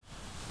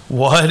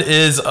What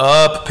is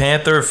up,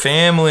 Panther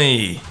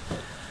family?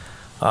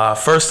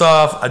 First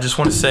off, I just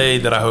want to say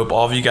that I hope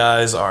all of you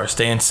guys are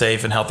staying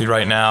safe and healthy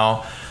right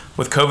now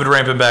with COVID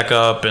ramping back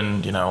up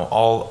and,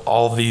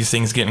 all of these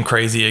things getting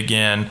crazy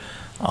again.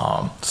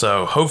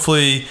 So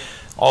hopefully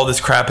all this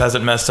crap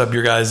hasn't messed up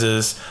your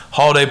guys'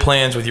 holiday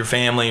plans with your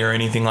family or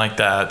anything like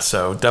that.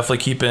 So definitely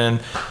keeping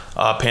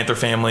Panther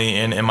family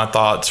in my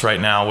thoughts right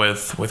now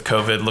with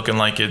COVID looking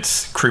like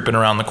it's creeping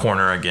around the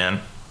corner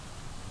again.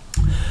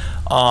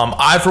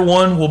 I, for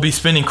one, will be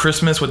spending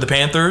Christmas with the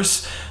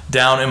Panthers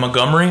down in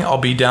Montgomery. I'll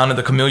be down at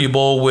the Camellia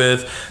Bowl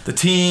with the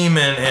team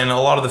and a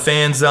lot of the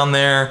fans down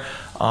there.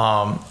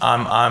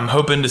 I'm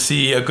hoping to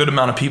see a good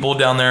amount of people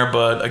down there,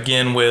 but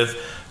again, with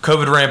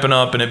COVID ramping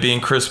up and it being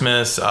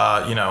Christmas,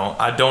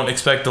 I don't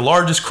expect the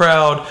largest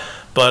crowd,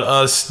 but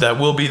us that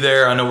will be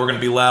there, I know we're going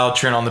to be loud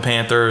cheering on the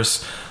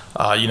Panthers.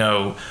 A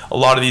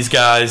lot of these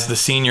guys, the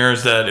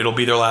seniors, that it'll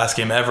be their last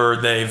game ever.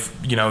 They've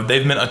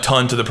meant a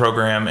ton to the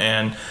program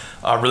and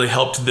really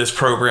helped this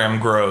program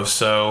grow.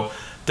 So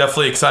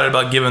definitely excited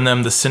about giving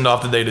them the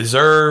send-off that they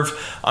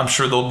deserve. I'm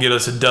sure they'll get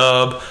us a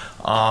dub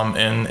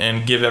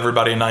and give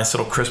everybody a nice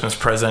little Christmas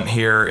present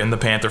here in the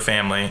Panther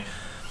family.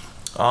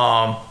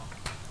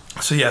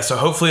 So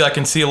hopefully I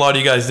can see a lot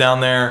of you guys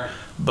down there.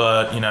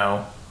 But,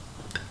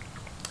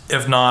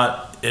 if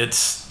not,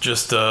 it's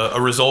just a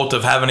result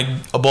of having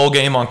a bowl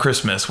game on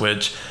Christmas,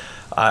 which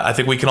I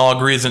think we can all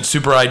agree isn't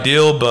super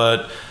ideal,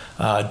 but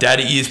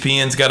Daddy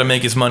ESPN's got to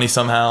make his money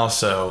somehow,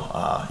 so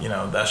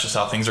that's just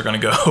how things are going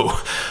to go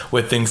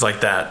with things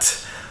like that.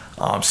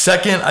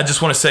 Second, I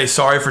just want to say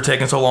sorry for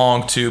taking so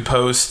long to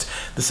post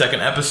the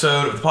second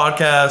episode of the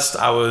podcast.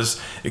 I was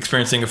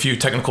experiencing a few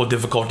technical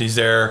difficulties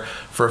there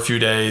for a few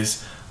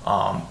days,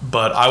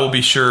 but I will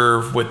be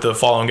sure with the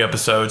following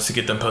episodes to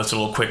get them posted a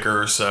little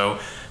quicker, so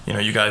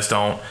you guys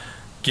don't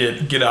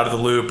get out of the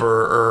loop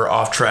or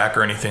off track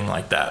or anything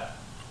like that.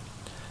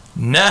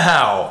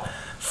 Now,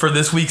 for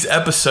this week's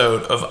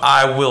episode of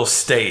I Will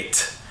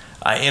State,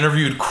 I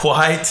interviewed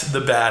quite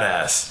the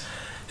badass.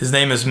 His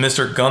name is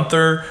Mr.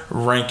 Gunther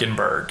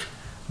Rankenburg.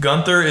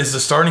 Gunther is the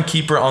starting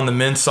keeper on the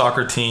men's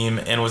soccer team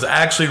and was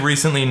actually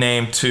recently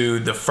named to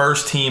the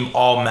first team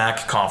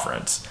All-MAC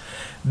conference.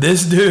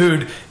 This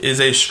dude is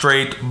a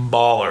straight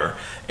baller.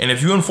 And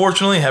if you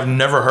unfortunately have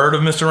never heard of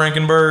Mr.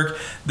 Rankenburg,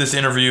 this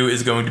interview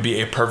is going to be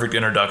a perfect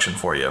introduction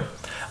for you.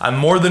 I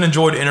more than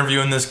enjoyed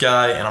interviewing this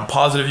guy, and I'm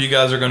positive you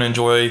guys are going to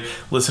enjoy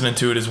listening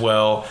to it as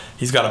well.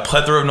 He's got a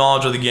plethora of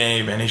knowledge of the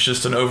game, and he's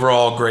just an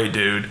overall great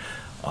dude.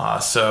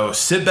 So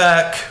sit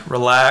back,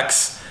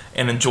 relax,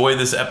 and enjoy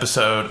this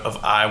episode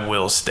of I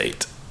Will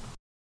State.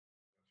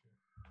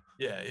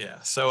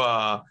 Yeah.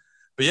 So,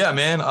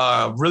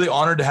 man, really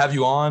honored to have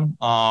you on.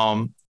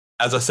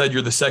 As I said,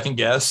 you're the second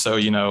guest, so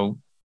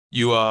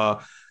you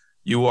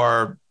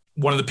are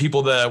one of the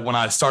people that when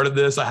I started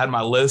this, I had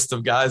my list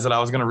of guys that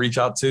I was going to reach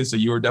out to. So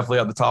you were definitely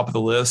at the top of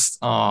the list.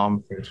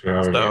 Thanks for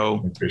having me.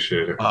 I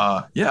appreciate it.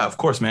 Yeah, of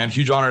course, man.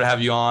 Huge honor to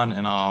have you on.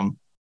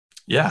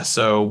 And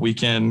so we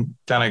can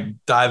kind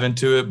of dive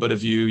into it. But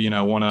if you,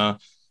 want to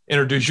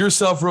introduce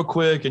yourself real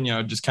quick and,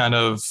 just kind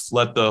of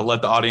let the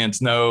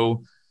audience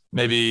know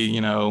maybe,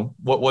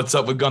 what's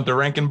up with Gunther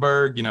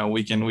Rankenburg,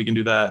 we can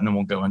do that. And then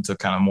we'll go into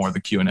kind of more of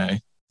the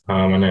Q&A.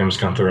 My name is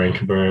Gunther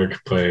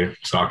Rankenburg. Play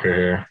soccer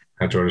here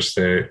at Georgia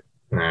State,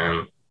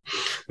 and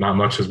not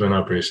much has been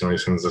up recently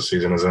since the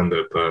season has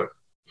ended, but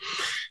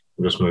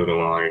I'm just moving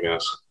along, I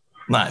guess.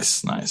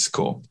 Nice,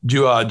 cool.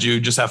 Do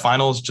you just have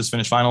finals? Just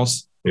finish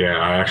finals? Yeah,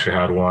 I actually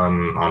had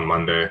one on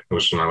Monday,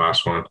 which was my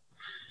last one.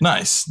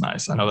 Nice.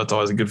 I know that's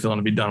always a good feeling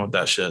to be done with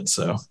that shit.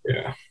 So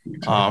yeah,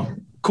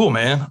 cool,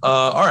 man.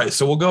 All right,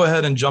 so we'll go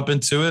ahead and jump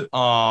into it.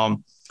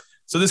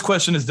 So this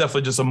question is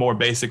definitely just a more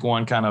basic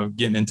one, kind of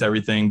getting into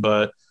everything,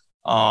 but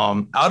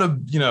out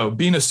of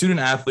being a student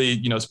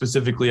athlete,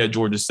 specifically at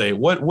Georgia State,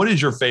 what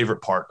is your favorite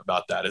part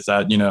about that? Is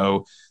that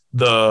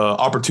the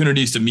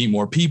opportunities to meet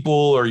more people,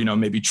 or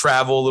maybe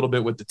travel a little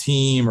bit with the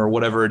team, or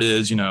whatever it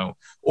is,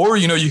 or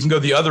you can go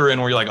the other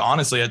end where you're like,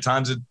 honestly, at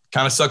times it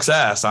kind of sucks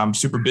ass. I'm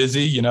super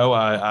busy,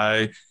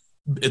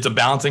 it's a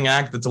balancing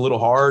act that's a little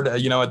hard,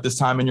 at this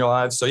time in your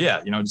life. So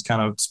yeah, just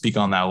kind of speak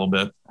on that a little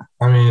bit.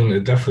 I mean,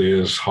 it definitely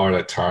is hard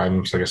at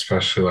times,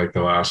 especially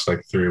the last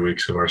 3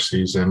 weeks of our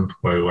season,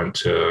 where we went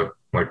to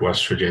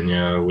West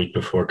Virginia a week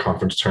before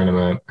conference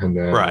tournament, and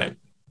then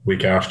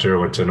week after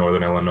went to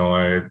Northern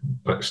Illinois,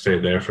 but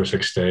stayed there for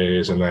 6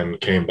 days, and then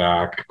came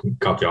back,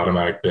 got the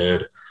automatic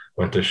bid,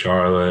 went to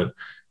Charlotte,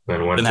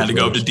 then had to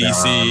go up to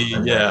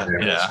DC.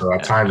 Yeah. So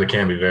at times it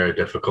can be very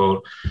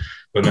difficult,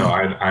 but no,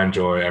 I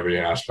enjoy every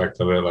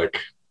aspect of it. Like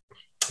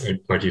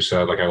you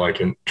said, I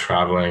like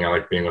traveling. I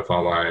like being with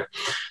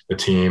the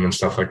team and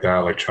stuff like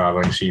that,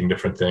 traveling, seeing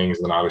different things.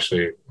 And then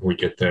obviously we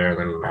get there and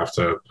then have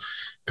to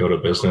go to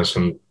business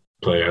and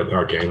play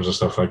our games and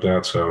stuff like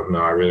that. So no,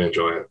 I really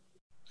enjoy it.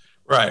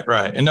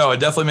 Right. And no,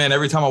 definitely, man,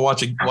 every time I watch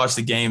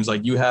the games,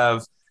 you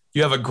have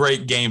you have a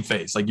great game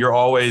face. Like you're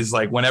always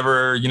like,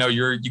 whenever, you know,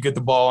 you get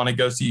the ball and it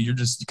goes to you,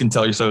 you can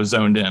tell you're so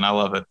zoned in. I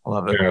love it.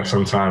 Yeah.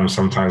 Sometimes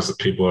the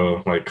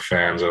people like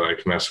fans are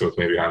like messing with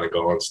me behind the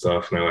goal and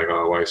stuff. And they're like,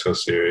 oh, why are you so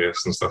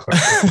serious and stuff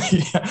like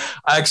that.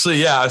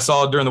 I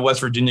saw during the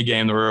West Virginia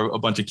game, there were a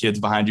bunch of kids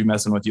behind you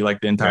messing with you like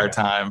the entire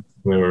time.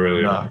 They were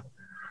really,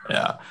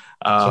 yeah.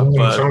 Some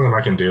of them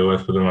I can deal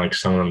with, but then like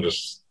some of them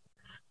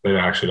they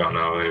actually don't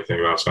know anything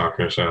about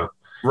soccer. So.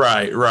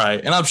 Right.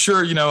 And I'm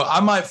sure, you know, I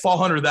might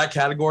fall under that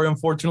category,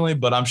 unfortunately,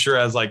 but I'm sure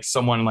as like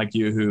someone like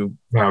you who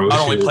not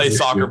only plays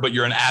soccer, but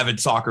you're an avid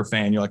soccer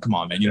fan, you're like, come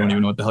on, man, you don't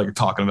even know what the hell you're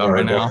talking about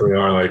right now. Definitely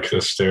are like the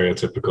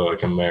stereotypical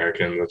like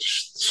American that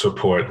just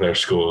support their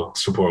school,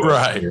 support.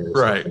 Right.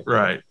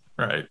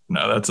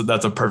 No,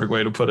 that's a perfect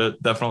way to put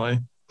it. Definitely.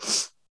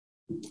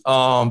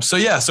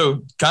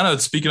 So kind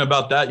of speaking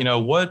about that, you know,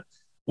 what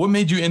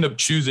made you end up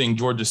choosing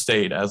Georgia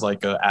State as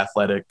like an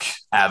athletic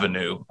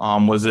avenue?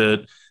 Was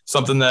it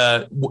something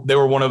that they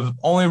were one of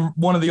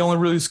the only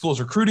really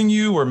schools recruiting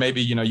you, or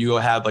maybe, you know, you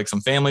had like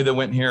some family that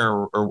went here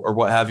or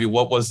what have you?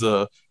 What was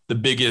the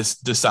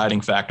biggest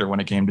deciding factor when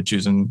it came to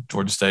choosing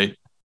Georgia State?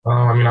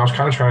 I mean, I was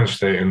kind of trying to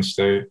stay in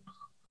state.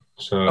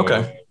 So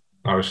okay.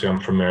 Obviously I'm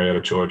from Marietta,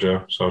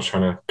 Georgia. So I was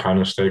trying to kind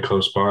of stay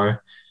close by.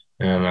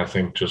 And I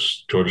think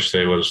just Georgia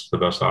State was the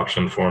best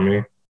option for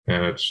me.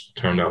 And it's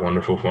turned out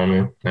wonderful for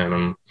me. And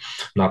I'm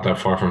not that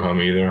far from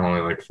home either,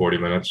 only like 40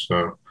 minutes.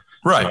 So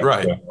Right.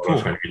 Cool.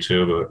 If I need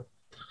to, but.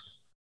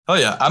 Oh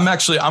yeah,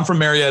 I'm from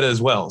Marietta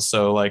as well.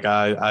 So like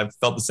I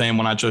felt the same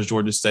when I chose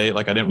Georgia State.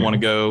 Like I didn't want to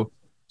go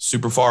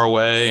super far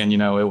away, and you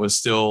know it was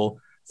still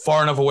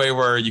far enough away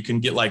where you can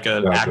get like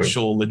an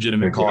actual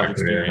legitimate college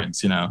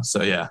experience. You know,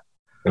 so yeah.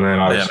 And then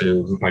obviously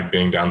like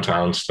being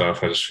downtown and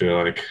stuff, I just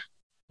feel like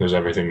there's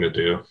everything to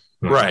do.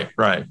 Right.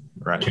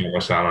 Can't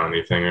miss out on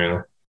anything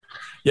really.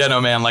 Yeah,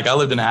 no, man. Like I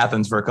lived in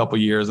Athens for a couple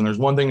of years, and there's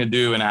one thing to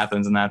do in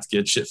Athens, and that's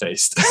get shit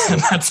faced.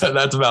 that's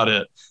about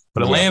it.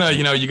 But Atlanta,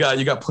 you know, you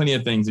got plenty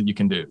of things that you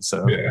can do.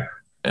 So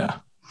yeah.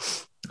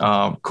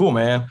 Cool,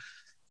 man.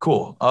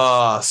 Cool.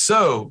 As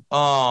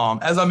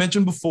I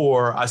mentioned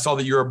before, I saw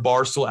that you're a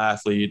Barstool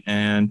athlete,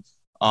 and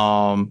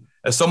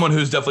as someone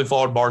who's definitely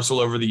followed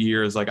Barstool over the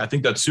years, like I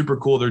think that's super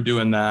cool. They're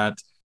doing that.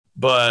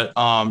 But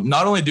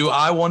not only do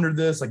I wonder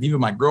this, like even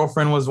my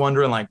girlfriend was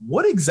wondering, like,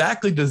 what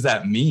exactly does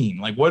that mean?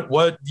 Like,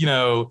 what, you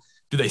know,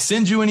 do they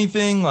send you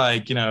anything?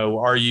 Like, you know,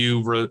 are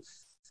you,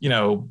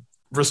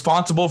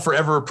 responsible for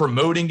ever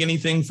promoting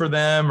anything for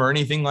them or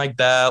anything like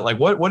that? Like,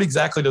 what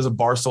exactly does a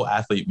Barstool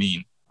athlete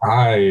mean?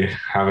 I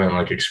haven't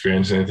like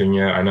experienced anything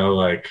yet. I know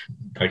like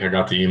I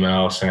got the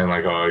email saying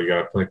like, oh, you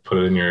got to like put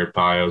it in your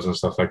bios and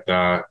stuff like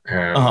that.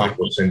 And like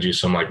we'll send you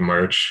some like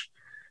merch.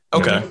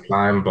 Okay.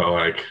 Time, but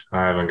like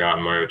I haven't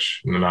gotten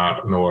merch,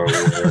 nor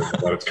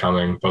that it's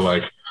coming. But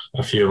like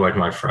a few of like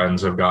my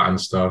friends have gotten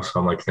stuff, so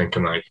I'm like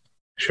thinking like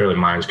surely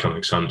mine's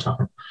coming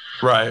sometime.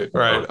 Right.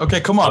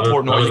 Okay, come on,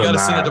 Portnoy, you got to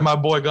send it to my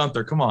boy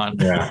Gunther. Come on.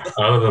 Yeah.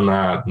 Other than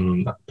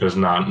that, there's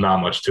not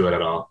much to it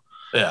at all.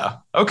 Yeah.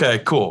 Okay.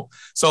 Cool.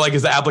 So like,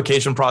 is the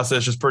application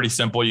process just pretty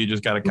simple? You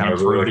just got to kind of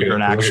prove that you're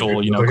an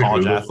actual,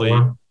 college athlete.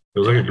 Form. It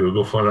was like a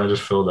Google form I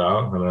just filled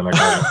out, and then I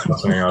got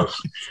something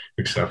else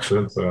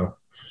accepted. So.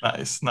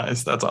 Nice.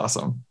 That's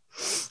awesome.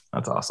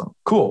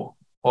 Cool.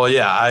 Well,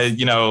 yeah,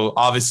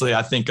 obviously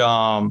I think,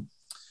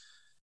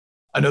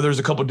 I know there's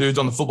a couple dudes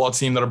on the football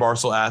team that are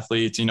Barstool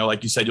athletes, you know,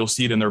 like you said, you'll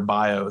see it in their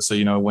bio. So,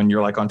 you know, when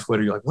you're like on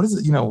Twitter, you're like, what is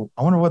it? You know,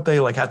 I wonder what they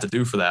like have to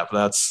do for that,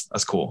 but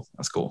that's cool.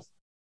 Cool.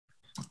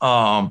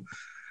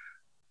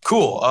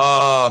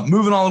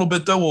 Moving on a little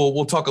bit though,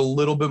 we'll talk a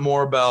little bit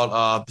more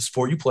about, the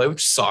sport you play,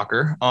 which is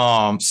soccer.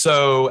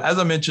 So as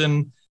I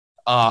mentioned,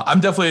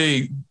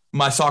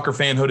 my soccer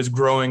fanhood is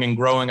growing and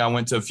growing. I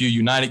went to a few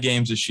United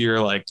games this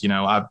year. Like, you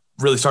know, I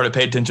really started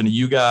paying attention to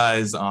you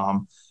guys.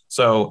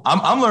 So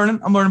I'm learning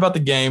about the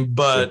game,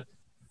 but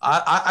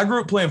I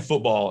grew up playing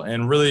football,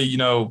 and really, you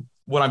know,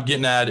 what I'm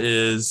getting at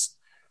is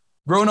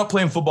growing up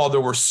playing football,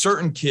 there were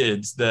certain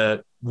kids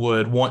that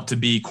would want to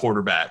be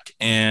quarterback.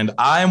 And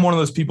I am one of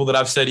those people that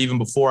I've said even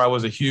before I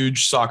was a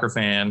huge soccer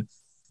fan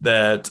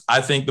that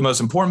I think the most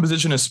important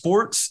position in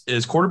sports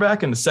is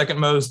quarterback, and the second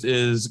most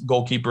is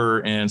goalkeeper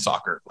in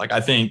soccer. Like,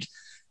 I think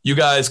you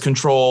guys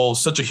control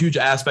such a huge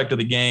aspect of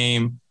the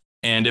game,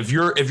 and if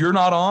you're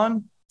not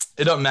on,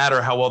 it doesn't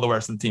matter how well the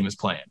rest of the team is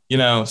playing, you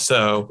know?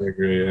 So, I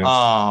agree,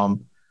 yeah.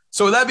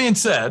 So with that being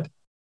said,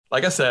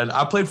 like I said,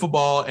 I played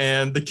football,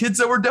 and the kids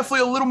that were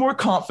definitely a little more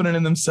confident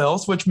in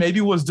themselves, which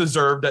maybe was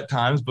deserved at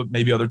times, but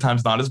maybe other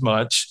times not as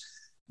much,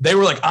 they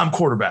were like, I'm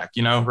quarterback,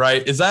 you know,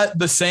 right? Is that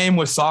the same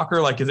with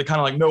soccer? Like, is it kind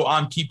of like, no,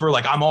 I'm keeper,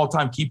 like I'm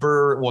all-time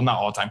keeper? Well, not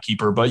all-time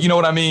keeper, but you know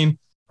what I mean?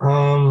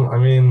 I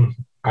mean,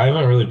 I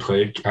haven't really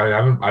played.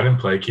 I didn't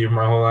play keeper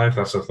my whole life.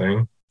 That's the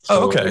thing.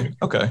 So,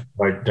 okay.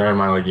 Like during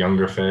my like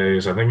younger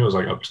phase, I think it was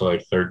like up to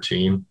like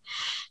 13.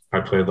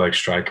 I played like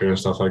striker and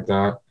stuff like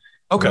that.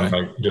 Okay. And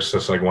then, like just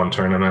this like one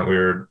tournament we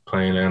were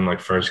playing in, like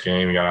first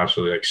game, we got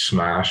absolutely like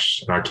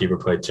smashed, and our keeper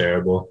played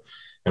terrible,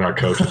 and our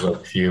coach was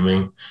like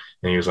fuming.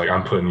 And he was like,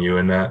 I'm putting you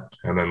in that.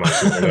 And then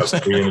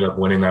like we ended up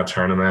winning that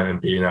tournament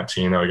and beating that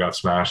team that we got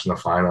smashed in the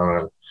final.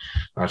 And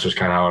that's just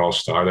kind of how it all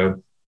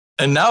started.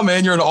 And now,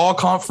 man, you're an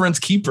all-conference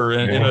keeper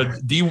in a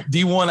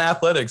D1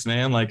 athletics,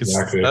 man. Like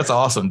that's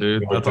awesome,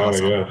 dude. That's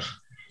awesome.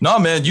 No,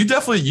 man, you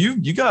definitely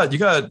you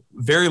got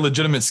very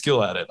legitimate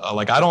skill at it.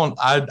 Like I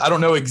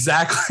don't know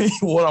exactly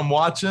what I'm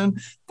watching,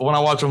 but when I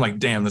watch, I'm like,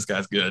 damn, this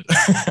guy's good.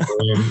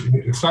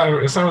 It's not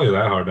really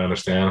that hard to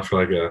understand for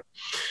like a.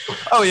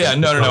 Oh yeah,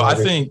 no. I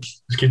think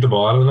just keep the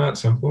ball out of the net.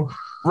 Simple.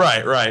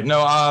 Right.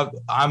 No,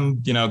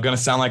 I'm going to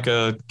sound like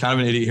a kind of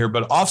an idiot here,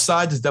 but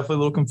offside is definitely a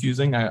little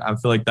confusing. I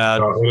feel like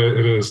that.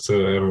 It is to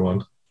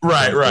everyone.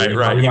 Right.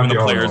 Even the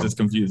players, it's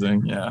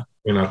confusing. Yeah.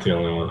 You're not the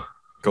only one.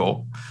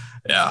 Cool.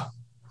 Yeah.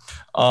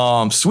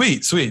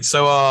 Sweet.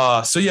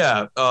 So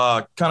yeah,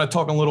 kind of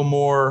talking a little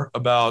more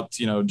about,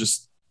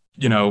 just,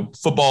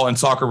 football and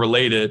soccer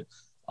related.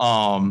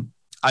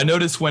 I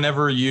notice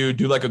whenever you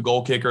do like a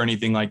goal kick or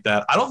anything like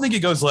that, I don't think it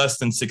goes less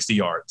than 60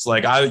 yards.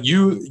 Like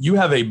you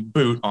have a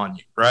boot on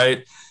you,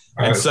 right?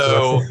 And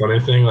so that's the funny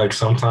thing, like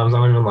sometimes I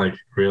don't even like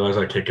realize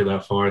I kick it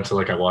that far until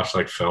like I watch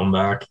like film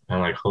back and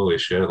like, holy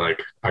shit,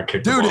 like I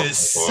kicked the ball. Dude, it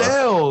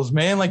sells,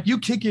 man. Like you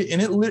kick it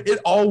and it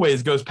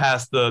always goes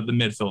past the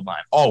midfield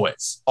line.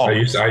 Always. I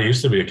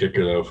used to be a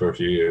kicker though for a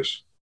few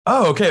years.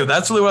 Oh, okay.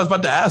 That's really what I was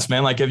about to ask,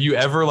 man. Like, have you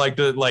ever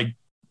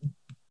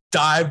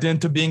dived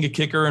into being a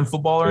kicker in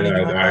football or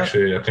anything like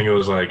actually, that? I think it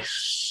was like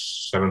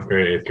 7th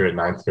grade, 8th grade,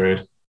 9th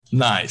grade.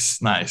 Nice.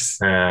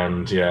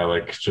 And yeah,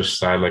 like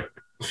just I had like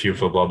a few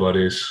football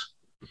buddies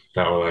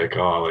that were like,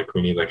 oh, like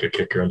we need like a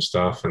kicker and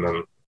stuff. And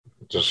then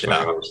just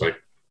I was like,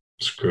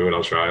 screw it,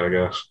 I'll try it, I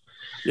guess.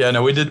 Yeah,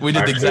 no, we did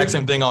the exact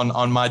same thing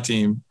on my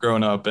team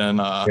growing up, and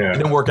it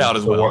didn't work out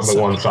as well. The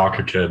one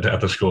soccer kid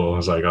at the school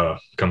was like, oh,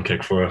 come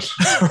kick for us.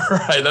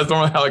 Right, that's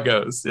normally how it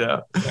goes.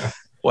 Yeah.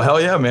 Well,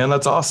 hell yeah, man.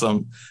 That's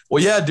awesome.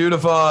 Well, yeah, dude,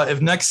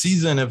 if next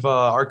season, if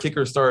our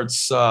kicker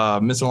starts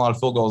missing a lot of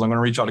field goals, I'm going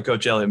to reach out to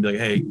Coach Elliott and be like,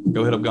 hey,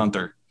 go hit up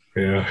Gunther.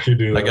 Yeah, you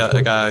do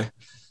that.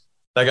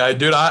 That guy,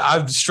 dude,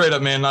 I'm straight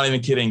up, man, not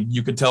even kidding.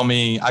 You could tell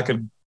me I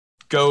could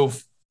go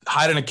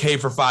hide in a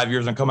cave for 5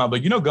 years and come out, but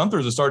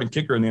Gunther's a starting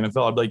kicker in the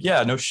NFL. I'd be like,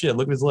 yeah, no shit.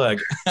 Look at his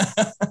leg.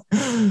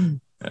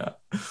 Yeah.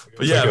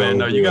 But yeah, man,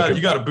 no, you got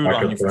a boot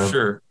on you for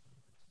sure.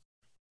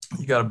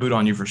 You got a boot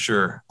on you for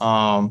sure.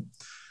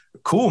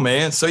 Cool,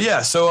 man. So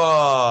yeah,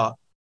 a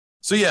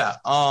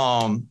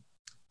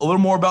little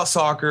more about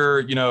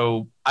soccer.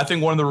 I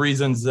think one of the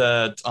reasons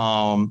that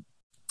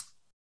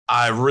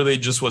I really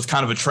just was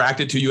kind of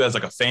attracted to you as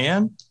like a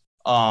fan.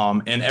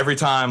 And every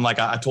time, like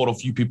I told a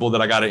few people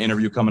that I got an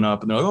interview coming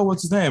up, and they're like, "Oh,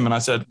 what's his name?" And I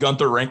said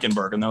Gunther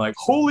Rankenburg, and they're like,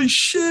 "Holy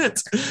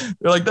shit!"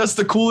 They're like, "That's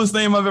the coolest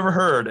name I've ever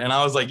heard." And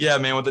I was like, "Yeah,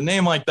 man, with a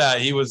name like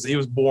that, he was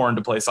born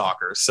to play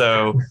soccer."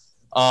 So,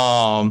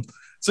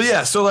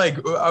 So like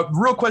a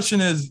real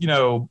question is,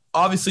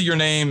 obviously your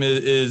name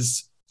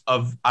is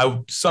of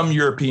some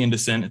European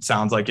descent. It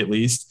sounds like, at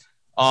least.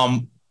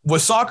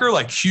 Was soccer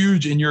like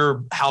huge in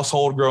your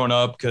household growing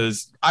up?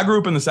 Because I grew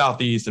up in the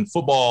Southeast, and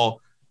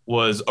football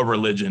was a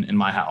religion in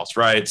my house,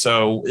 right?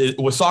 So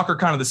was soccer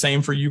kind of the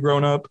same for you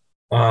growing up?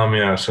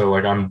 Yeah. So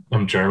like I'm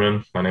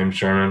German. My name's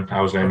German.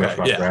 I was named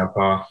after my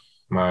grandpa.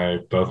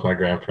 Both my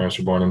grandparents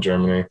were born in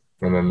Germany,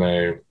 and then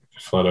they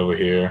fled over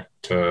here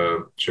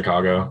to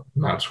Chicago.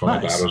 And that's when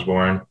my dad was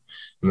born.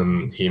 And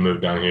then he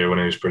moved down here when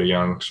he was pretty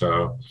young.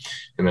 So,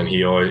 and then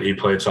he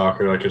played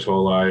soccer like his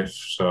whole life.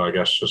 So I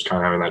guess just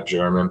kind of having that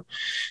German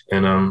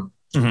in him.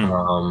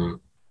 Mm-hmm.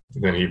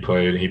 Then he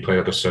played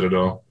at the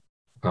Citadel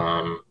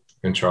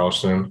in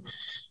Charleston.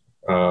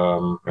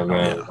 And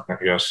then I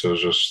guess it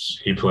was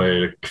just, he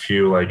played a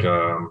few like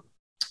kind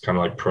of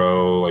like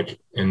pro, like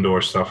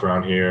indoor stuff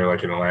around here,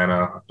 like in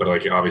Atlanta, but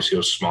like obviously it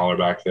was smaller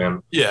back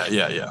then. Yeah.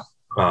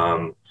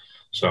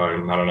 So I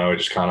don't know, it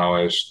just kind of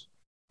always,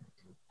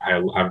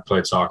 I've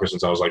played soccer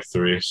since I was like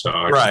 3. So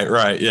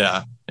right.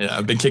 Yeah.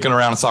 I've been kicking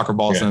around a soccer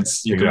ball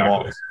since you could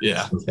walk.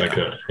 Yeah. I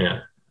could. Yeah.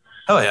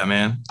 Hell yeah,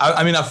 man.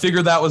 I mean, I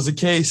figured that was the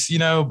case,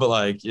 but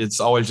like, it's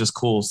always just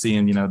cool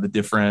seeing, the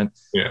different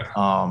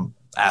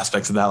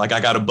aspects of that. Like I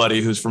got a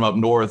buddy who's from up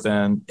north,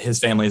 and his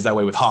family is that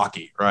way with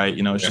hockey, right?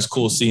 It's just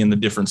cool seeing the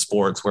different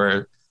sports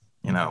where,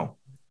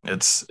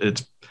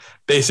 it's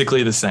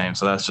basically the same.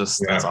 So that's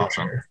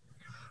awesome. Sure.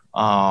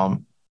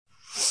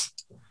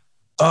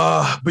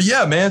 But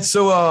yeah, man.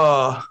 So,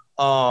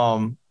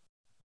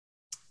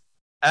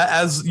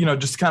 as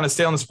just to kind of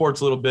stay on the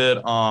sports a little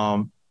bit,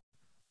 I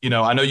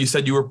know you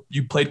said you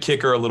played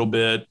kicker a little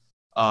bit,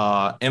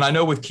 and I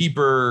know with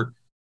keeper,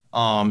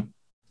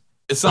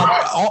 it's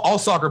not all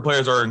soccer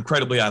players are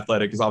incredibly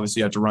athletic because obviously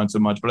you have to run so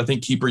much, but I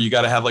think keeper, you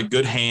got to have like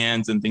good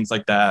hands and things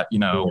like that,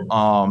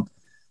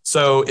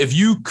 So if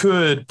you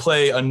could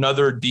play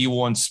another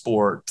D1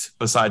 sport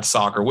besides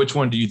soccer, which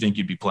one do you think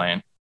you'd be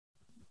playing?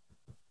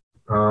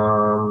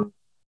 Probably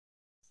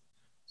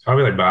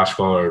like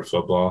basketball or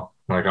football.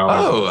 Like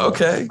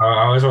okay.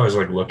 I always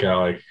like look at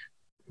like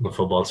the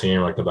football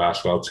team, like the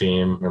basketball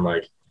team, and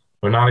like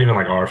we're not even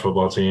like our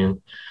football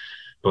team,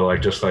 but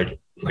like just like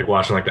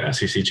watching like the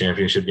SEC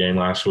championship game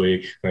last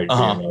week, like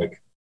being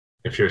like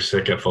if you're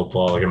sick at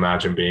football, like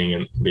imagine being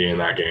in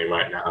that game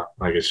right now.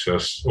 Like it's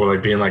just, or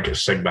like being like a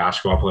sick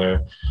basketball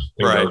player.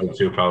 I think those are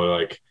two probably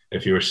like,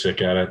 if you were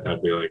sick at it,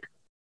 that'd be like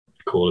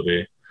cool to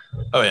be.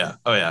 Oh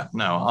yeah.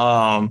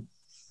 No.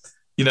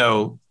 You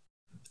know,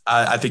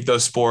 I think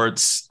those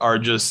sports are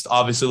just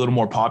obviously a little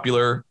more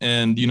popular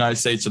in the United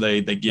States, so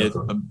they get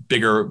a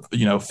bigger,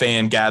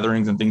 fan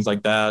gatherings and things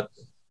like that.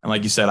 And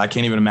like you said, I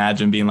can't even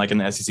imagine being like in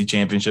the SEC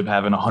championship,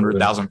 having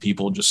 100,000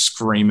 people just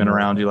screaming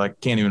around you. Like,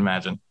 can't even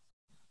imagine.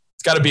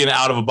 It's got to be an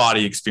out of a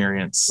body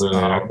experience.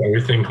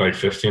 We think like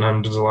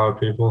 1,500 is a lot of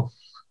people.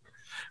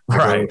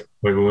 Right.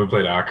 Like when we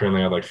played Akron,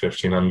 they had like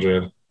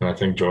 1,500, and I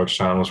think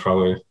Georgetown was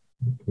probably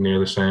near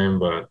the same,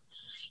 but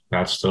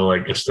that's still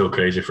like, it's still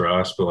crazy for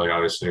us, but like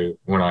obviously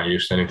we're not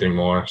used to anything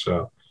more.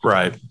 So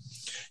right.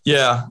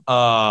 Yeah.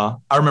 I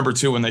remember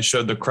too when they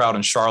showed the crowd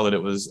in Charlotte,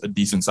 it was a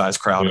decent sized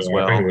crowd as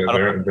well. I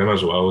think them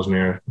as well was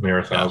near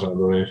 1,000, I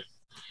believe.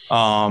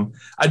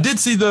 I did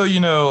see though,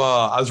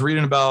 I was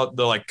reading about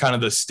the like kind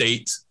of the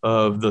state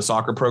of the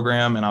soccer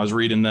program, and I was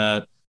reading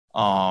that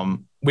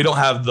we don't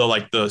have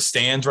the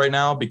stands right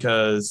now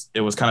because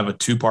it was kind of a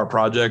 2-part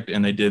project,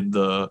 and they did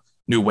the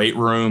new weight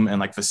room and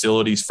like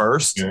facilities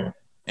first. Yeah.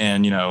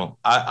 And,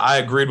 I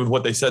agreed with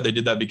what they said. They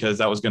did that because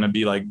that was going to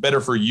be like better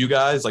for you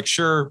guys. Like,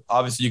 sure,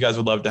 obviously you guys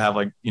would love to have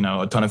like,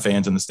 a ton of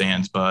fans in the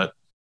stands, but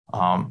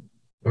I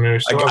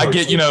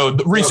get,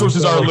 the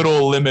resources are a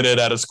little limited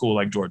at a school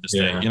like Georgia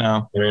State,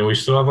 I mean, we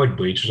still have like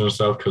bleachers and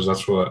stuff because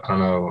that's what, I don't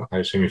know, I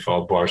assume you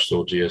follow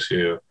Barstool,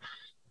 GSU.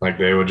 Like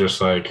they would just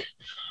like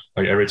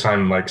every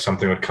time like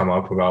something would come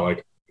up about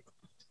like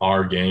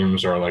our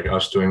games or like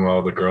us doing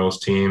well, the girls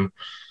team,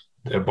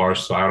 at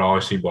Barstool, I would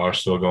always see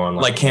Barstool going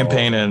like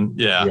campaigning,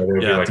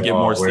 like, to get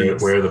more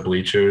seats. Where are the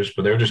bleachers?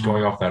 But they were just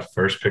going off that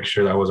first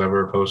picture that was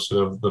ever posted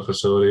of the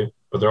facility.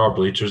 But there are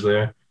bleachers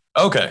there.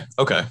 Okay.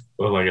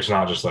 But like it's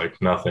not just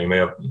like nothing. They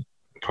have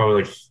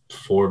probably like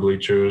 4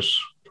 bleachers.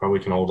 Probably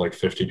can hold like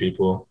 50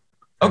 people.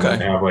 Okay.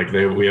 They have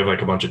we have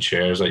like a bunch of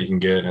chairs that you can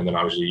get, and then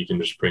obviously you can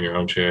just bring your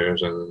own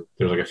chairs, and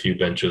there's like a few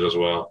benches as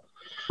well.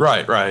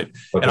 Right.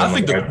 But and I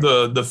think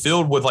the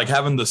field with like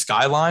having the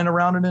skyline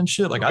around it and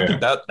shit, like I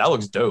think that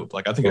looks dope.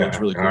 Like I think it looks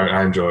really cool.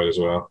 I enjoy it as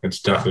well. It's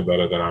definitely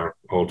better than our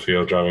old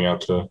field driving out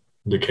to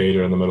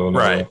Decatur in the middle of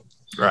nowhere.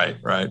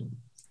 Right.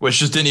 Which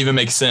just didn't even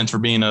make sense for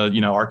being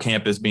our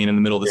campus being in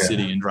the middle of the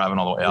city and driving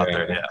all the way out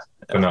there. Yeah.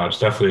 But no, it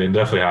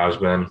definitely has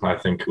been. I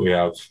think we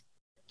have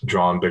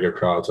drawn bigger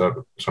crowds at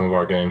some of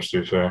our games,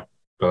 to be fair.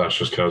 But that's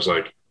just because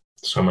like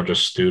some are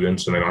just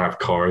students and they don't have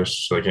cars,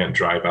 so they can't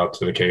drive out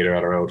to Decatur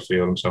at our old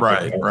field and stuff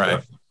like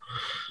that.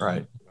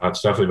 Right.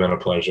 It's definitely been a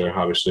pleasure,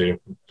 obviously,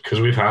 because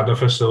we've had the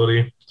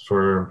facility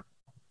for,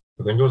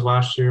 I think it was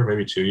last year,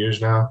 maybe 2 years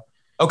now.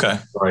 Okay.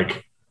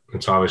 Like,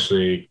 it's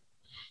obviously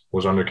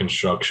was under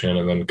construction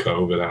and then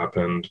COVID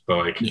happened, but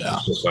like,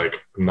 it's just like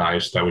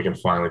nice that we can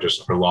finally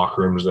just, our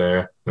locker room's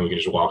there and we can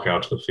just walk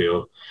out to the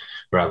field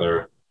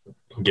rather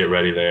get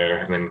ready there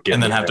and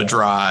then have to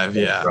drive.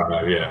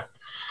 Yeah.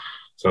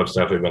 So it's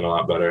definitely been a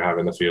lot better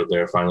having the field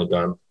there finally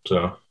done.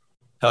 So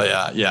hell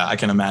yeah. Yeah. I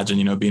can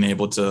imagine, being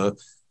able to,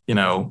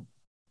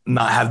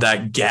 not have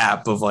that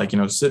gap of like,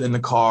 sitting in the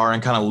car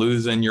and kind of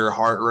losing your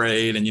heart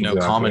rate and,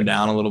 calming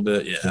down a little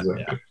bit.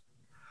 Yeah.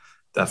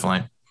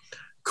 Definitely.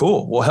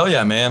 Cool. Well, hell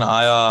yeah, man.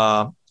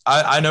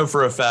 I know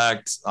for a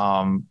fact,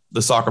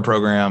 the soccer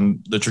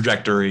program, the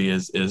trajectory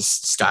is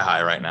sky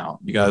high right now.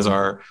 You guys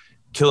are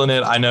killing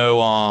it. I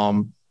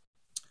know,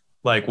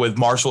 like with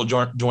Marshall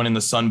joining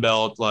the Sun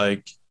Belt,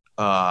 like,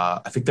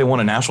 I think they won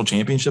a national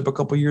championship a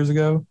couple years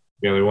ago.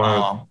 Yeah, they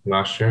won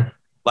last year.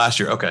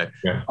 Okay.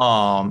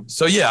 Yeah.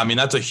 So yeah, I mean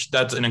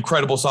that's an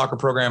incredible soccer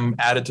program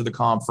added to the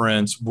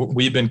conference.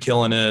 We've been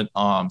killing it.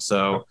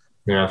 So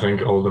yeah, I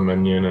think Old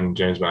Dominion and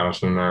James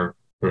Madison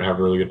have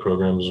really good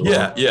programs as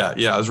well.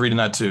 Yeah. I was reading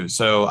that too.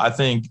 So I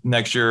think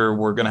next year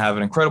we're going to have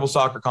an incredible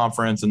soccer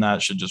conference, and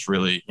that should just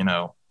really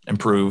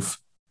improve.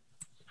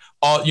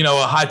 All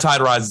a high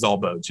tide rises all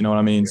boats. You know what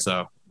I mean?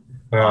 So.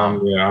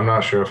 I'm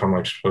not sure if I'm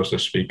like supposed to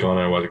speak on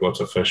it, like what's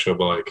official,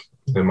 but like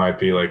there might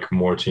be like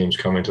more teams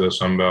coming to the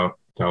Sun Belt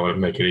that would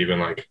make it even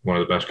like one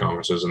of the best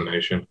conferences in the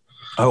nation.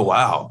 Oh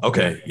wow!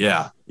 Okay,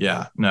 yeah.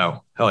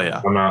 No, hell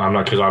yeah. I'm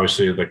not because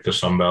obviously like the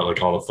Sun Belt,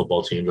 like all the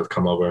football teams have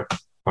come over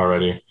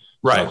already.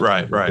 Right.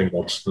 I think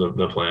that's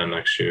the plan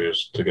next year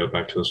is to go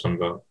back to the Sun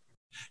Belt.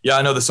 Yeah,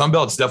 I know the Sun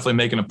Belt's definitely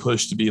making a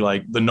push to be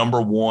like the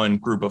number 1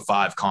 group of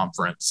 5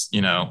 conference.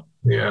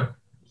 Yeah.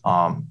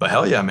 But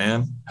hell yeah,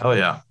 man. Hell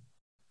yeah.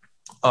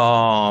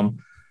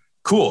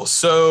 Cool.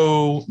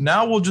 So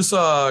now we'll just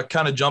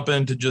kind of jump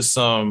into just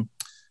some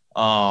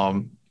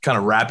kind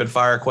of rapid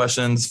fire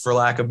questions, for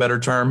lack of a better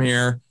term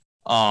here.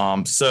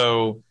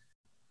 So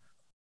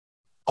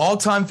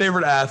all-time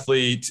favorite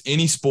athlete,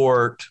 any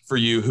sport for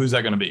you, who's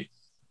that going to be?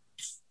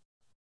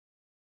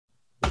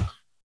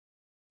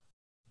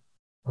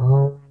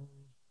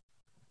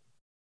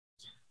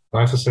 I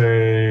have to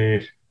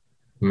say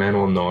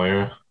Manuel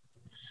Neuer.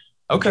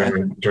 Okay.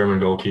 German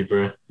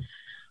goalkeeper.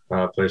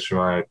 Plays for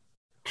my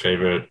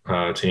favorite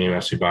team,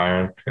 FC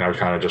Bayern. And I was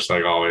kind of just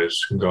like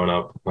always growing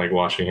up, like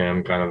watching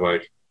him kind of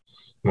like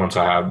once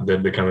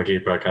did become a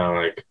keeper, I kind of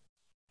like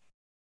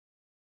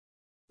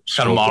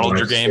modeled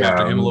your game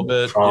after him a little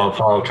bit.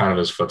 Follow kind of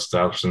his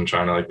footsteps and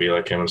trying to like be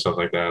like him and stuff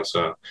like that.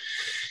 So,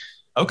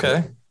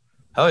 okay.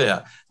 Hell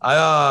yeah.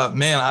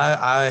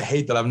 I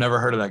hate that I've never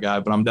heard of that guy,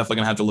 but I'm definitely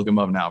gonna have to look him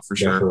up now for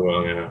sure. Definitely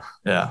will, yeah.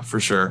 Yeah, for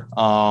sure.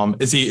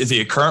 Is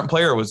he a current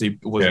player or was he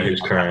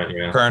he's current,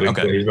 yeah. Current,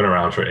 okay. He's been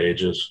around for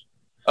ages.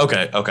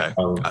 Okay. Gotcha.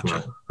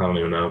 I don't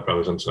even know,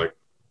 probably since like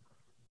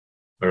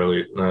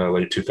late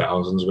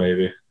 2000s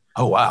maybe.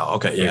 Oh wow.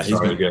 Okay. Yeah. He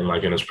started getting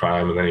like in his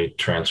prime, and then he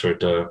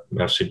transferred to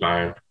FC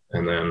Bayern,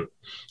 and then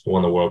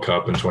won the World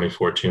Cup in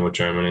 2014 with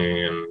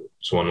Germany, and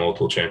won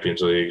multiple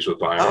Champions Leagues with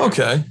Bayern. Oh,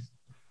 okay.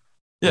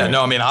 Yeah.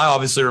 No, I mean, I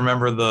obviously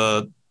remember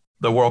the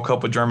World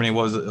Cup with Germany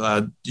was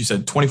you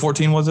said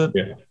 2014 was it?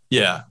 Yeah.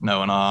 Yeah.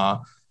 No, and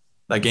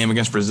that game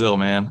against Brazil,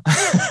 man.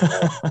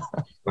 I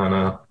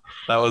know.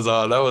 That was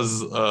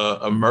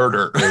a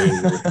murder.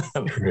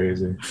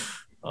 Crazy.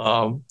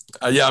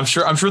 Yeah, I'm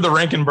sure the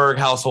Rankenburg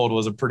household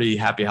was a pretty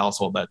happy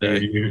household that day.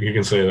 You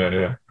can say that,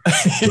 yeah.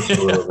 Just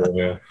a little bit,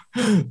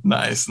 yeah.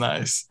 Nice.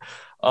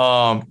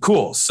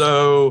 Cool.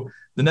 So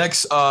the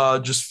next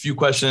just few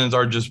questions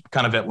are just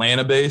kind of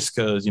Atlanta based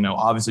because,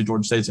 obviously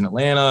Georgia State's in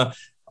Atlanta.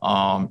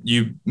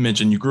 You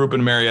mentioned you grew up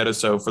in Marietta.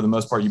 So for the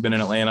most part, you've been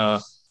in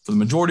Atlanta for the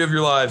majority of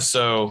your life.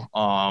 So,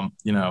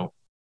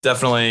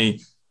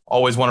 definitely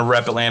always want to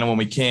rep Atlanta when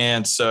we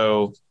can.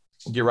 So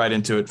we'll get right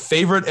into it.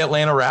 Favorite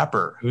Atlanta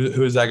rapper?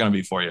 Who is that going to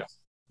be for you?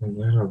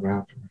 Atlanta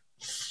rapper.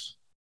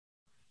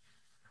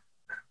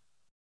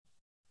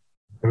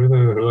 Who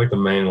are like the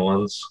main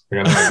ones?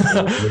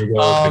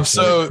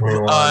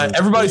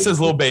 Everybody says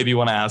Lil Baby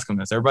when I ask them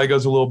this. Everybody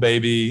goes with Lil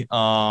Baby.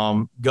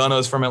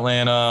 Gunna's from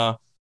Atlanta.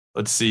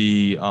 Let's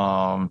see.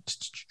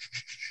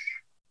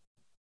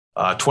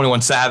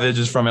 21 Savage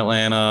is from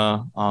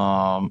Atlanta.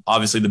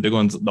 Obviously the big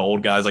ones, the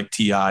old guys like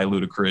T.I.,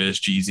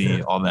 Ludacris,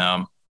 Jeezy, all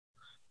them.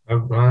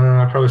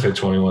 I'd probably say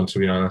 21 to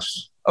be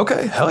honest.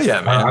 Okay, hell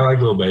yeah, man. I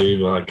like Lil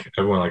Baby, but like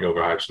everyone like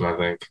overhypes him, I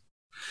think.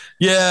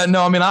 Yeah,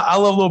 no, I mean I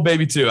love Lil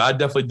Baby too. I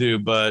definitely do,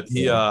 but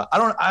he I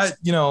like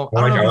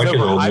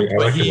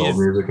his old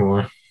music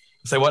more.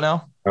 Say what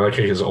now? I like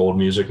his old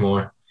music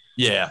more.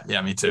 Yeah,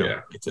 me too.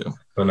 Yeah. Me too.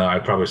 But no,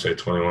 I'd probably say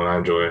 21. I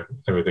enjoy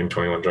everything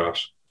 21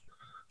 drops.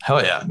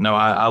 Hell yeah. No,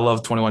 I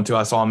love 21 too.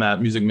 I saw him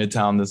at Music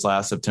Midtown this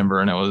last September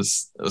and it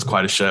was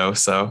quite a show.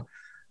 So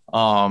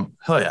hell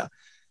yeah.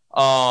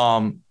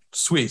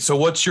 Sweet. So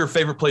what's your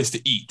favorite place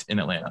to eat in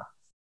Atlanta?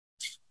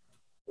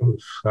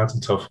 Oof, that's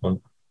a tough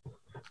one.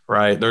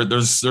 Right.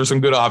 There's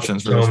some good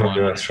options for this one.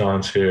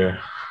 Restaurants here.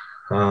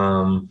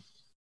 I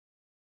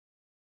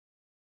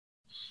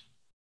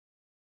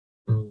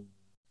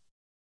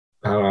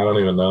don't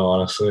even know,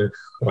 honestly.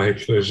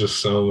 Like, there's just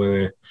so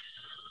many.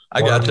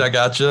 I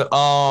gotcha.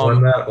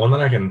 One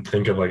that I can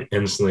think of like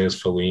instantly is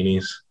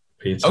Fellini's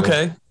Pizza.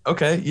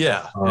 Okay.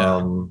 Yeah.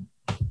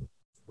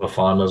 La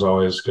Fonda's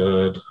always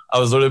good. I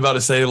was literally about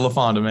to say La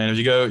Fonda, man. If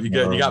you go, you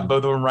got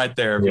both of them right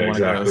there. If you want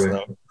exactly. To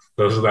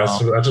go, so.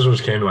 That's just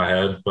what came to my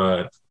head,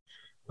 but.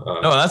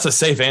 No, that's a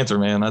safe answer,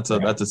 man. That's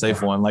a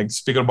safe one. Like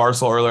speaking of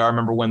Barcelona earlier, I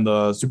remember when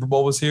the Super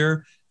Bowl was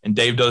here and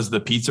Dave does the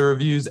pizza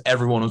reviews.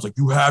 Everyone was like,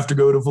 "You have to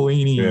go to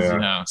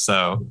Fellini's,"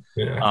 So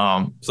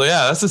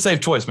that's a safe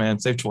choice, man.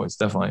 Safe choice,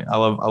 definitely. I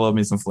love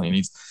me some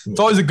Fellini's. It's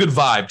always a good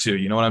vibe too.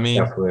 You know what I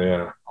mean? Definitely,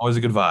 yeah. Always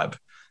a good vibe.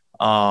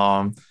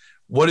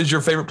 What is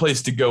your favorite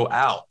place to go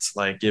out?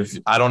 Like, if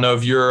I don't know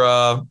if you're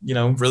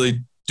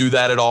really do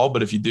that at all,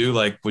 but if you do,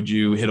 like, would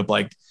you hit up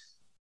like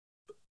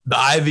the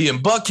Ivy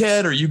and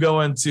Buckhead, or you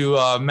going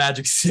to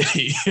Magic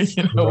City?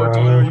 What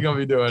are you going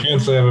to be doing? I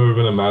can't say I've ever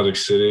been to Magic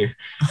City.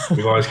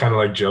 We've always kind of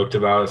like joked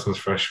about it since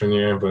freshman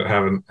year, but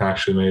haven't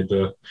actually made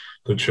the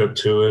trip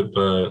to it.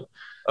 But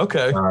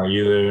okay,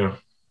 either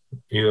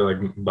like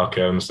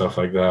Buckhead and stuff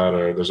like that,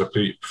 or there's a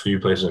few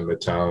places in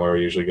Midtown where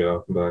we usually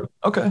go. But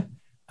okay,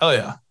 hell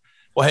yeah.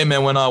 Well, hey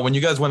man, when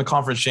you guys win a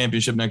conference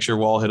championship next year,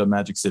 we'll all hit up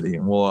Magic City,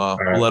 and we'll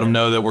let them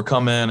know that we're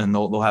coming, and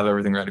they'll have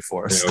everything ready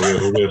for us. Yeah,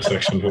 we'll get a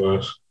section for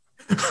us.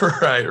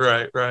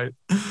 Right.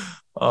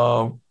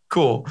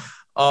 Cool.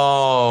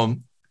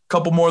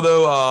 Couple more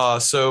though.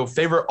 So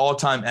favorite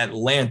all-time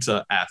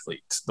Atlanta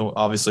athletes.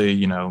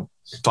 Obviously,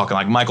 talking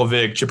like Michael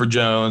Vick, Chipper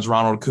Jones,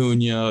 Ronald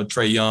Acuna,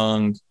 Trae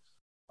Young.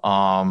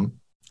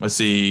 Let's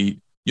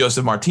see,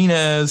 Joseph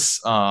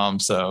Martinez. I'd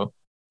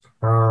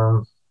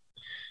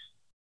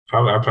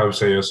probably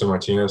say Joseph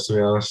Martinez, to be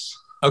honest.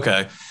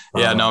 Okay.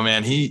 Yeah, no,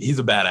 man, he's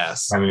a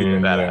badass. I mean, he's a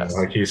badass.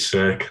 Like he's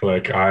sick.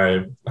 Like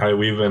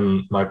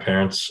my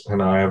parents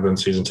and I have been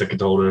season ticket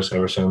holders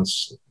ever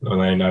since when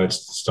the United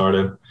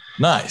started.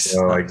 Nice.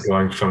 So like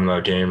going from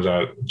the games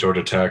at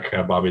Georgia Tech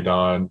at Bobby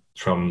Dodd,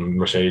 from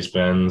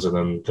Mercedes-Benz, and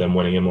then them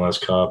winning MLS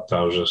Cup,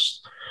 that was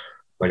just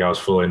like I was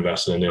fully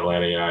invested in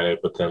Atlanta United.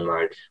 But then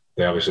like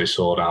they obviously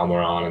sold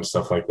Almiron and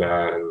stuff like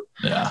that, and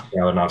now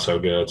they're not so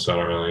good. So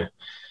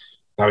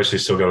I obviously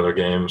still go to their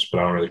games, but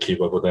I don't really keep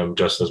up with them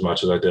just as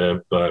much as I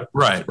did. But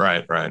right.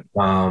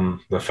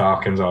 The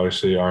Falcons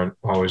obviously aren't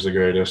always the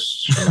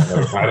greatest.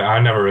 I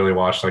never really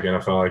watched like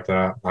NFL like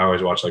that. I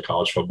always watched like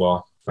college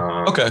football.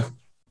 Okay.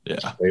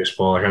 Yeah.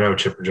 Baseball. Like I know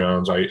Chipper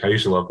Jones. I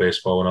used to love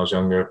baseball when I was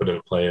younger, but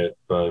didn't play it.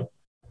 But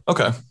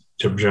okay.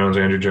 Chipper Jones,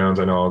 Andrew Jones,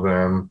 I know all of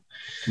them.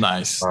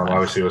 Nice.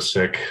 Obviously was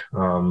sick.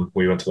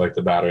 We went to like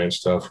the Battery and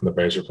stuff when the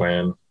Bears were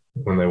playing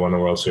when they won the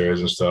World Series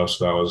and stuff.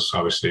 So that was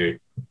obviously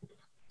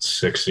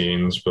sick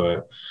scenes,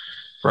 but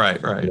right.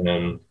 And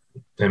then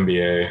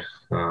NBA,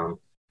 don't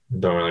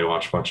really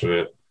watch much of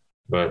it.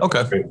 But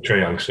okay. Trae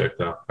Young's sick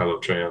though. I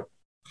love Trae Young.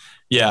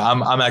 Yeah,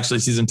 I'm actually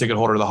season ticket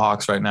holder of the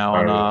Hawks right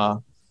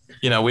now,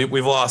 and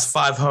we've lost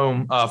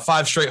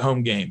 5 straight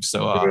home games,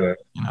 so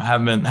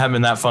haven't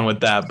been that fun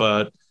with that.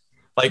 But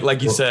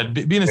like you said,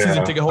 being a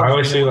season ticket holder,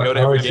 go to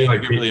every game,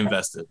 you're really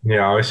invested.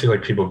 Yeah, I always see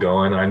like people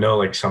going. I know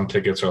like some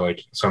tickets are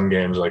like some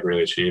games are like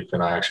really cheap,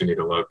 and I actually need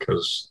to look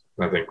because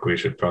I think we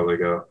should probably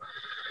go.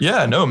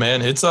 Yeah, no,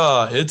 man, it's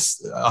a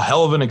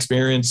hell of an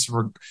experience.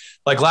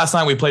 Like last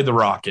night we played the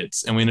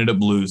Rockets and we ended up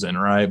losing,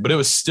 right? But it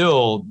was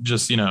still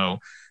just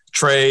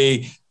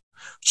Trae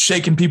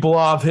shaking people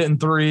off, hitting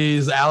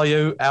threes,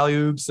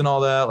 alley-oops and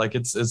all that. Like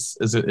it's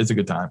a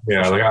good time.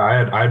 Yeah, like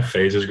I had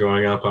phases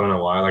growing up. I don't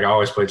know why. Like I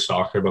always played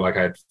soccer, but like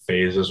I had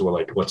phases where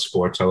like what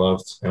sports I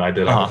loved, and I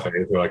did have a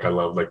phase where like I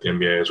loved like the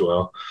NBA as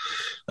well.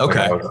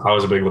 Okay, like, I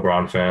was a big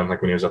LeBron fan.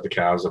 Like when he was at the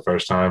Cavs the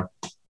first time.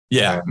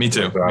 Yeah, me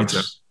too. Me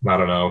too. I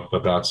don't know,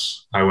 but I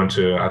think I went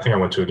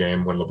to a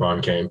game when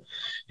LeBron came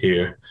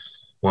here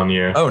one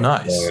year. Oh,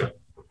 nice.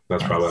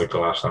 That's probably like the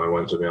last time I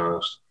went, to be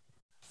honest.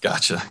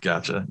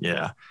 Gotcha.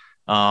 Yeah.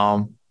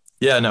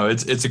 Yeah, no,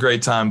 it's a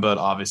great time, but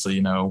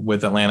obviously,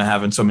 with Atlanta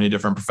having so many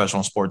different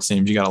professional sports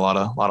teams, you got a lot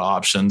of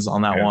options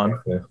on that one.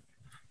 Yeah.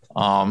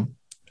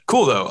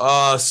 Cool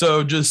though.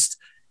 So just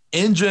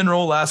in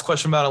general, last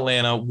question about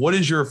Atlanta. What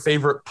is your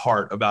favorite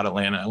part about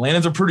Atlanta?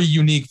 Atlanta's a pretty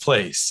unique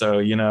place. So,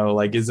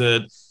 like, is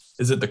it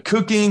the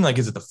cooking? Like,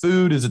 is it the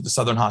food? Is it the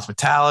Southern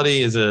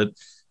hospitality? Is it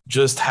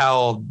just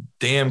how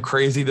damn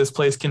crazy this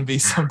place can be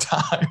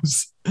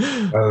sometimes?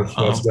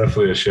 That's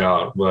definitely a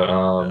shout. But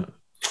I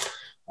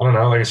don't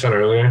know. Like I said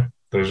earlier,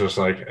 there's just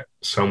like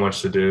so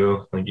much to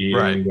do, like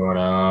eating, going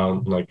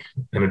out, like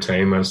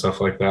entertainment, stuff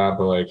like that.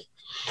 But like,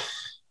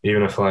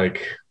 even if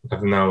like, I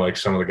know like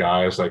some of the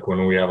guys, like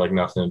when we have like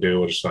nothing to do,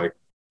 we'll just like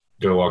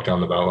go walk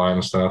down the Beltline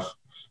and stuff.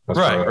 That's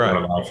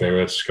one of my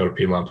favorites. Go to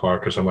Piedmont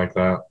Park or something like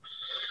that.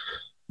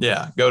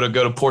 Yeah, go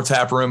to Port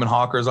Tap Room and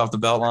Hawkers off the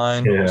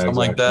Beltline, something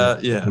like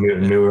that. Yeah,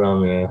 new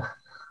realm.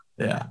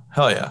 Yeah,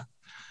 hell yeah.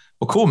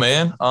 Well, cool,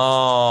 man.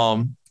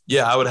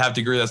 Yeah, I would have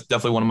to agree. That's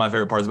definitely one of my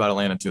favorite parts about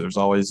Atlanta too. There's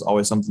always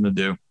something to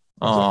do.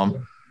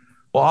 Well,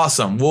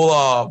 awesome.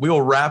 We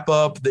will wrap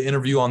up the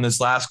interview on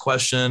this last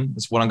question.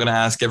 It's what I'm going to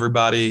ask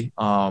everybody.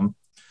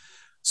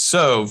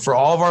 So for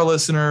all of our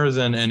listeners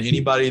and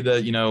anybody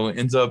that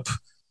ends up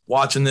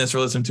watching this or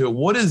listening to it,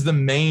 what is the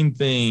main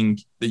thing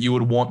that you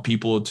would want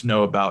people to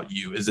know about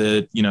you? Is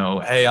it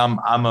hey, I'm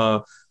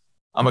a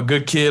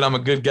good kid, I'm a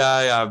good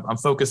guy, I'm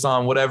focused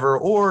on whatever,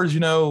 or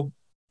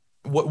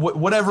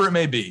whatever it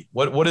may be.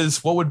 What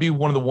would be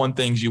one of the one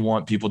things you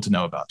want people to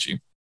know about you?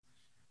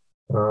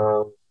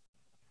 I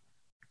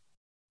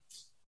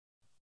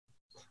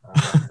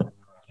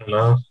don't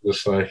know,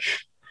 just like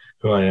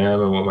who I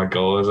am and what my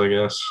goal is, I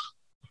guess.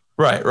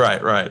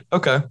 Right.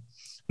 Okay.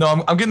 No,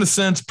 I'm getting the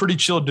sense pretty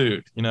chill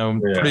dude,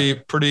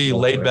 pretty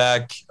laid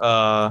back,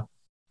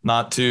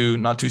 not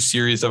too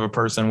serious of a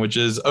person, which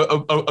is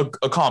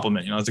a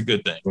compliment, it's a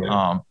good thing.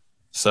 Yeah.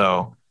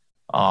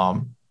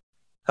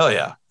 Hell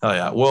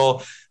yeah.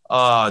 Well,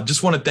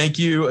 just want to thank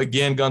you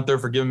again, Gunther,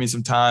 for giving me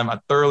some time. I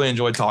thoroughly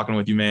enjoyed talking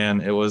with you,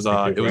 man. It was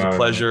a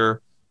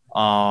pleasure.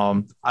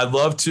 I'd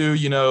love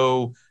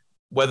to,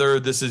 whether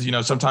this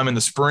is, sometime in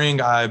the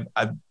spring, are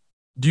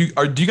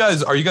you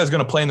guys going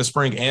to play in the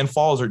spring and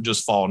falls, or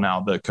just fall now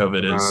that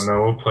COVID is?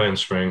 No, we'll play in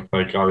spring.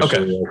 Like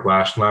obviously,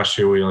 like last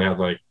year we only had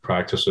like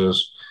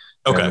practices.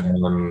 Okay.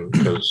 And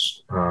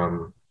because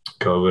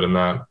COVID and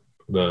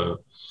that,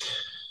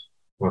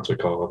 what's it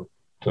called?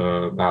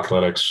 The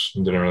athletics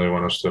didn't really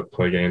want us to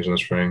play games in the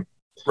spring.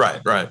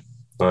 Right.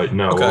 But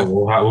no,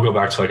 we'll go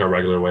back to like our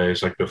regular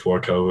ways, like before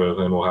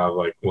COVID, and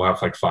we'll have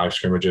 5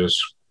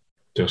 scrimmages,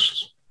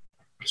 just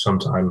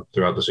sometime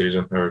throughout the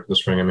season or the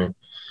spring. I mean.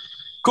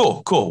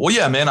 Cool. Well,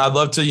 yeah, man, I'd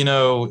love to,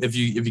 if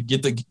you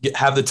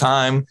have the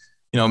time,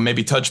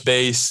 maybe touch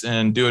base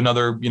and do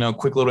another,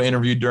 quick little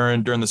interview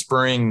during the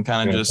spring and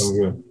kind of just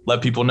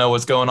let people know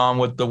what's going on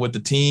with the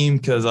team.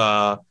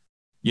 Cause,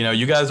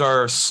 you guys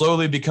are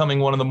slowly becoming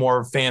one of the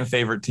more fan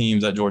favorite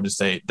teams at Georgia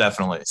State.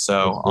 Definitely.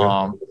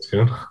 So, That's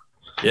good.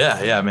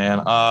 Yeah,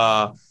 man.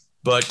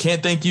 But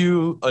can't thank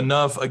you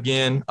enough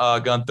again,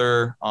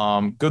 Gunther.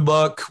 Good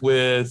luck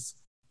with,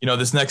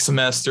 this next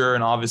semester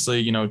and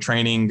obviously,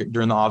 training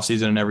during the off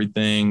season and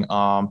everything.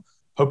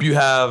 Hope you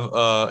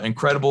have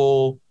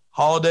incredible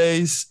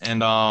holidays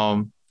and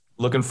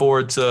looking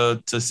forward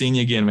to seeing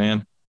you again,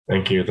 man.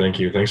 Thank you.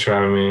 Thanks for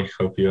having me.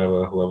 Hope you have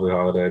a lovely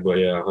holiday. But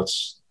yeah,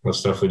 let's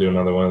let's definitely do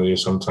another one of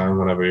these sometime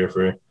whenever you're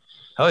free.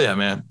 Hell yeah,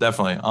 man.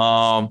 Definitely.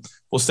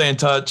 We'll stay in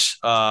touch.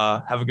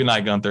 Have a good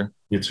night, Gunther.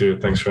 You too.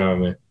 Thanks for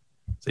having me.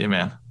 See you,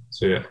 man.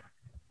 See ya.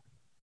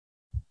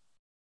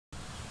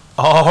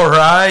 All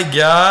right,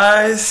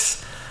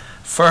 guys.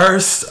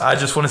 First, I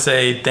just want to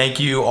say thank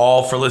you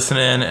all for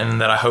listening and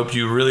that I hope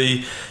you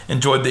really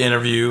enjoyed the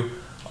interview.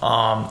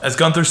 As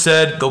Gunther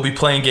said, they'll be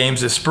playing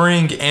games this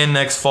spring and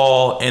next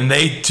fall, and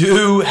they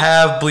do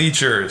have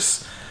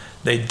bleachers.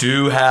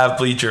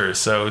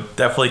 So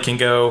definitely can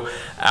go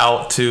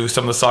out to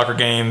some of the soccer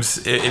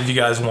games if you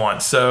guys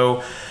want.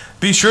 So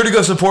be sure to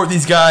go support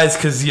these guys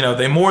because,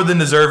 they more than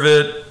deserve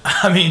it.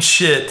 I mean,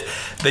 shit.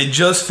 They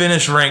just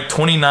finished ranked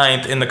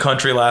 29th in the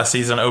country last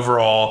season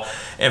overall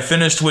and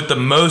finished with the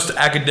most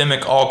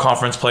academic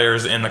all-conference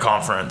players in the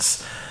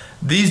conference.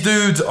 These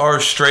dudes are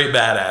straight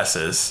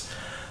badasses.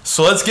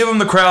 So let's give them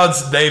the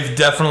crowds they've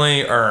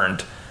definitely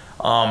earned.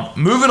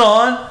 Moving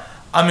on,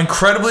 I'm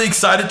incredibly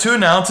excited to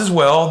announce as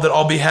well that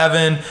I'll be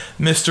having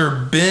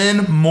Mr.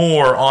 Ben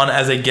Moore on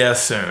as a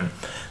guest soon.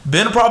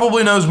 Ben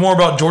probably knows more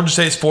about Georgia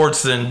State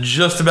sports than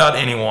just about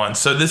anyone,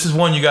 so this is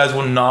one you guys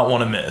will not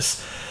want to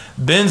miss.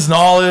 Ben's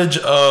knowledge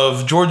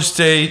of Georgia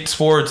State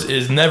sports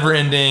is never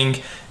ending,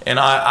 and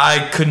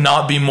I could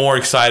not be more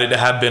excited to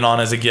have Ben on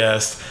as a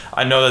guest.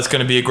 I know that's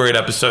going to be a great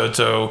episode,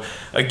 so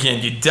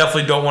again, you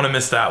definitely don't want to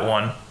miss that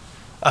one.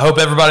 I hope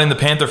everybody in the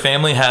Panther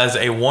family has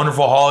a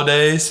wonderful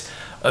holidays,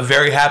 a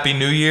very happy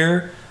new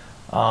year,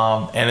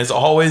 and as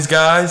always,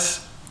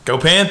 guys, go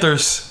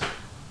Panthers!